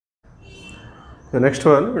The next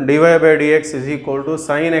one, dy by dx is equal to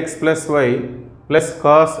sin x plus y plus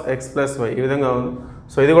cos x plus y. ఈ విధంగా ఉంది.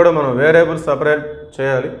 So ఇది కూడా మనం variable separate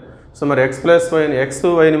చేయాలి. సో మరి x ప్లస్ వైని x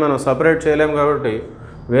వైని మనం సపరేట్ చేయలేము కాబట్టి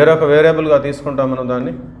వేరొక వేరియబుల్గా తీసుకుంటాం మనం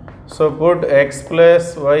దాన్ని. So put x plus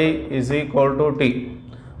why is equal to t.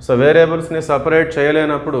 So వేరియబుల్స్ని separate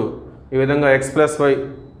చేయలేనప్పుడు ఈ విధంగా x ప్లస్ వై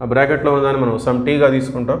ఆ బ్రాకెట్లో ఉన్నదాన్ని మనం సమ్ టీగా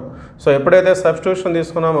తీసుకుంటాం. సో ఎప్పుడైతే సబ్స్టిట్యూషన్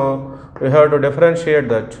తీసుకున్నామో we have to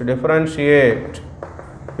differentiate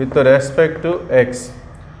with respect to X.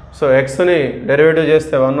 So ఎక్స్ని derivative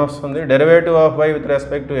చేస్తే 1 వస్తుంది. Derivative of y with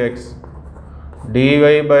respect to X dy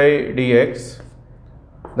by dx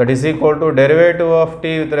that is equal to derivative of t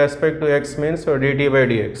with respect to x means dt by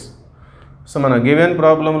dx. So మన given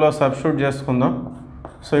ప్రాబ్లంలో substitute చేసుకుందాం.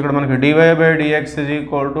 So ఇక్కడ మనకి dy by dx is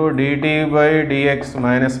equal to dt by dx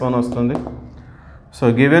minus 1 వస్తుంది. So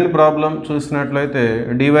given problem చూసినట్లయితే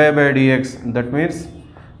dy by dx that means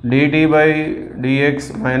dt by dx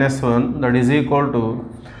minus 1 that is equal to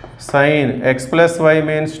sin x plus y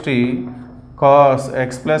means t cos x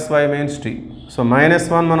plus y means t. So minus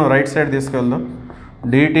 1 మనం right side తీసుకెళ్దాం.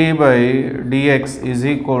 dt by dx is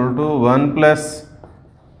equal to 1 plus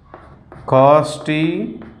cos t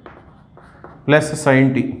plus sin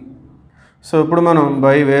t. So ఇప్పుడు మనం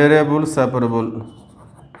by variable separable.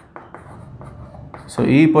 So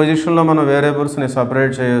ఈ పొజిషన్లో మనం వేరియబుల్స్ని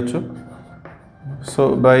separate చేయొచ్చు. So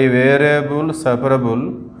by variable separable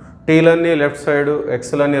టీలన్నీ left side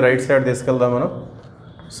ఎక్స్లన్నీ right side తీసుకెళ్దాం మనం.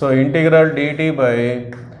 So integral dt by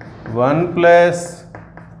 1 plus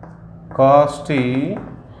cos t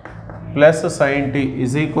plus sin t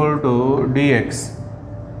is equal to dx.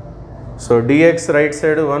 So dx right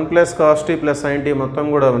side 1 plus cos t plus sin t మొత్తం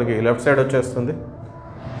కూడా మనకి left side వచ్చేస్తుంది.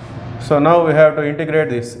 So now we have to integrate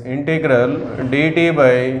this. Integral dt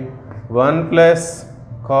by 1 plus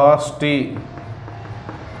cos t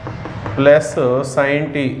plus sin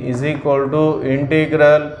t is equal to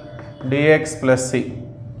integral dx plus c.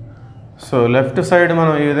 So left side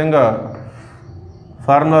మనం ఈ విధంగా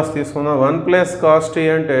formulas తీసుకుందాం. 1 plus cos t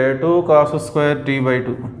అంటే 2 cos square t by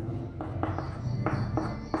 2.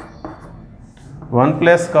 1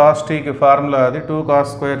 plus cos tకి formula అది 2 cos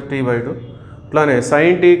square t by 2. అట్లానే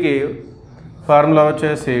sin tకి formula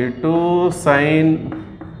వచ్చేసి 2 sin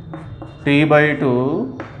t by 2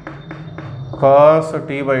 cos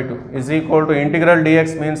t by 2 is equal to integral dx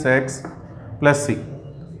means x plus c.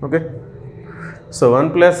 Okay. So 1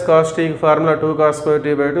 plus cos tకి formula 2 cos square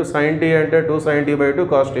t by 2, sin t అంటే 2 sin t by 2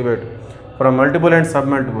 cos t by 2 from multiple and sub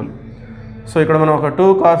multiple. So ఇక్కడ మనం ఒక 2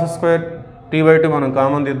 cos square t by 2 మనం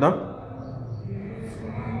common తీద్దాం.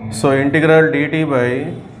 So integral dt bye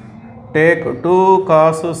take 2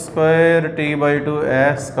 cos square t by 2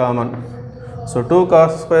 as common. So 2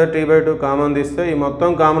 cos square t by 2 common తీస్తే ఈ మొత్తం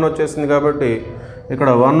common వచ్చేసింది కాబట్టి ఇక్కడ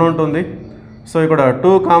 1 ఉంటుంది. సో ఇక్కడ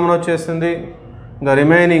 2 కామన్ వచ్చేసింది. ఇంకా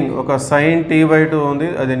రిమైనింగ్ ఒక sin t బై 2 ఉంది,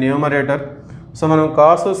 అది న్యూమరేటర్. సో మనం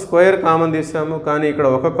cos స్క్వేర్ కామన్ తీసాము కానీ ఇక్కడ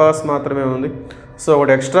ఒక cos మాత్రమే ఉంది. సో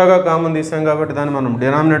ఒకటి ఎక్స్ట్రాగా కామన్ తీసాం కాబట్టి దాన్ని మనం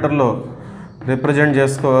డినామినేటర్లో రిప్రజెంట్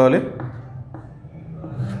చేసుకోవాలి.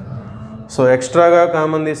 సో ఎక్స్ట్రాగా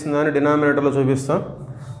కామన్ తీసిన దాన్ని డినామినేటర్లో చూపిస్తాం.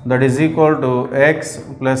 That is equal to X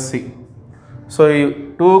plus C. So ఈ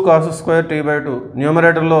 2 cos స్క్వేర్ t బై 2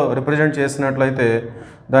 న్యూమరేటర్లో రిప్రజెంట్ చేసినట్లయితే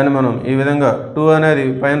దాన్ని మనం ఈ విధంగా 2 అనేది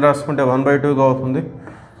పైన రాసుకుంటే 1/2గా అవుతుంది.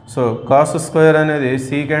 సో cos స్క్వేర్ అనేది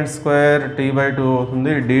సీకెండ్ స్క్వేర్ t బై 2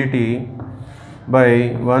 అవుతుంది. dt by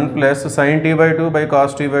 1 plus sin t by 2 by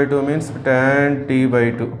cos t by 2 means tan t by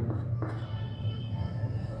 2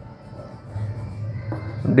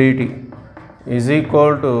 dt is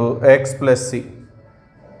equal to x plus c.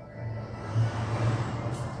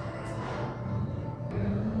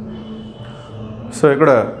 So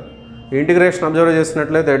ఇక్కడ ఇంటిగ్రేషన్ అబ్జర్వ్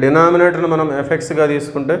చేసినట్లయితే డినామినేటర్ని మనం fxగా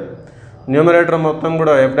తీసుకుంటే numerator మొత్తం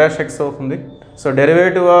కూడా f'(x) అవుతుంది. So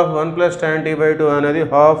derivative of 1 plus tan t by 2 అనేది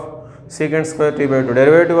half secant square t by 2.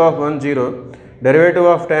 Derivative of 1 0. Derivative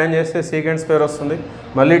of tan చేస్తే secant square వస్తుంది.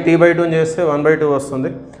 మళ్ళీ t బై 2 చేస్తే 1/2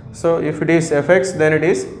 వస్తుంది. So if it is fx then it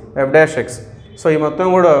is f'(x). So ఈ మొత్తం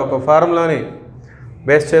కూడా ఒక ఫార్ములాని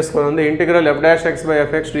బేస్ చేసుకొని ఉంది. Integral f'(x by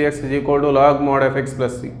fx dx is equal to log mod fx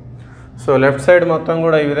plus c. So left side మొత్తం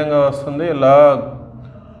కూడా ఈ విధంగా వస్తుంది. log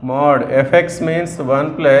mod fx means 1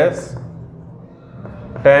 plus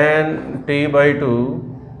tan t by 2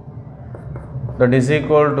 that is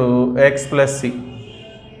equal to x plus c.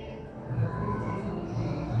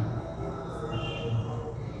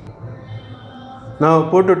 Now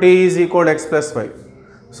put t is equal to x plus y.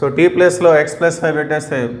 So t ప్లేస్లో x plus y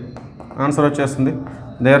పెట్టేస్తే answer వచ్చేస్తుంది.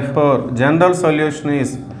 Therefore general solution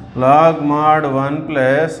is log mod 1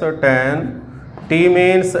 plus tan t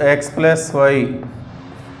means x plus y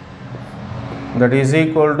that is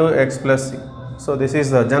equal to x plus c. So this is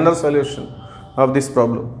the general solution of this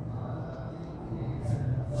problem.